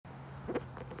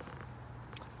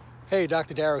Hey,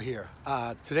 Dr. Darrow here.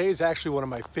 Today is actually one of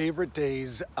my favorite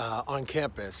days on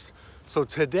campus. So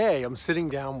today I'm sitting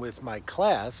down with my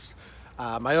class,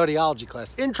 my audiology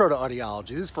class, Intro to Audiology.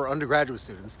 This is for undergraduate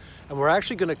students. And we're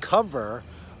actually going to cover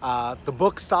the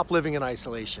book, Stop Living in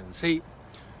Isolation. See,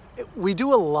 we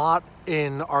do a lot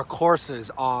in our courses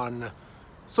on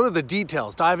sort of the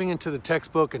details, diving into the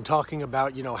textbook and talking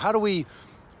about, how do we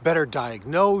better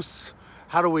diagnose?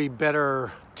 How do we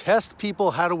better test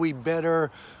people? How do we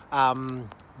better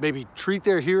maybe treat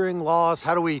their hearing loss?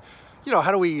 How do we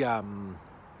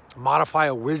modify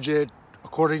a widget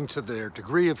according to their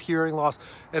degree of hearing loss?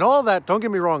 And all of that, don't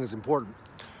get me wrong, is important.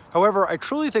 However, I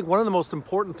truly think one of the most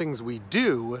important things we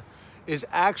do is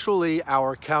actually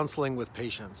our counseling with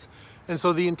patients. And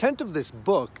so the intent of this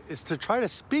book is to try to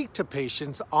speak to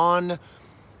patients on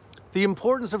the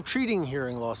importance of treating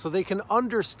hearing loss so they can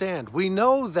understand. We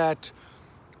know that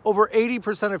over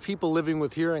 80% of people living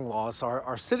with hearing loss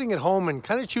are sitting at home and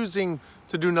kind of choosing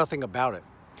to do nothing about it.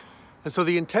 And so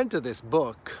the intent of this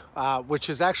book, which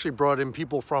has actually brought in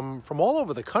people from all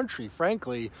over the country,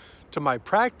 frankly, to my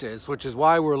practice, which is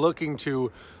why we're looking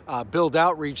to build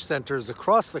outreach centers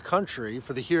across the country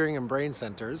for the hearing and brain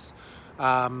centers.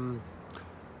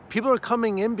 People are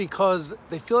coming in because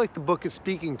they feel like the book is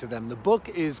speaking to them. The book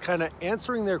is kind of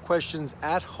answering their questions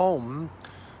at home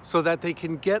so that they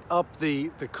can get up the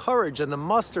courage and the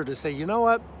muster to say, you know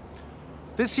what,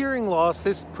 this hearing loss,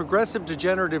 this progressive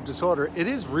degenerative disorder, it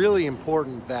is really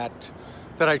important that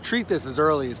I treat this as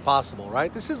early as possible,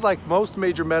 right? This is like most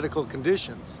major medical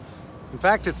conditions. In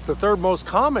fact, it's the third most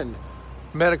common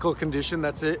medical condition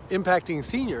that's impacting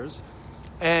seniors,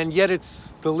 and yet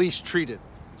it's the least treated.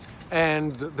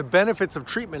 And the benefits of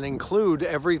treatment include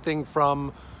everything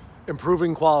from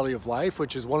improving quality of life,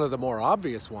 which is one of the more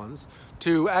obvious ones,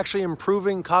 to actually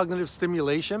improving cognitive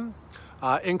stimulation,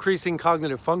 increasing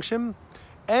cognitive function,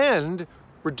 and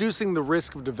reducing the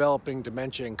risk of developing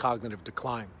dementia and cognitive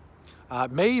decline.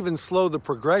 It may even slow the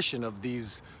progression of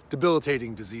these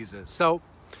debilitating diseases. So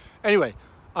anyway,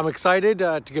 I'm excited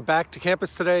to get back to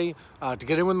campus today, to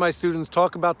get in with my students,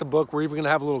 talk about the book. We're even going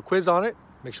to have a little quiz on it.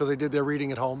 Make sure they did their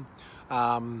reading at home.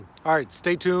 All right,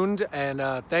 stay tuned, and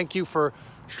thank you for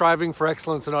striving for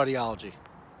excellence in audiology.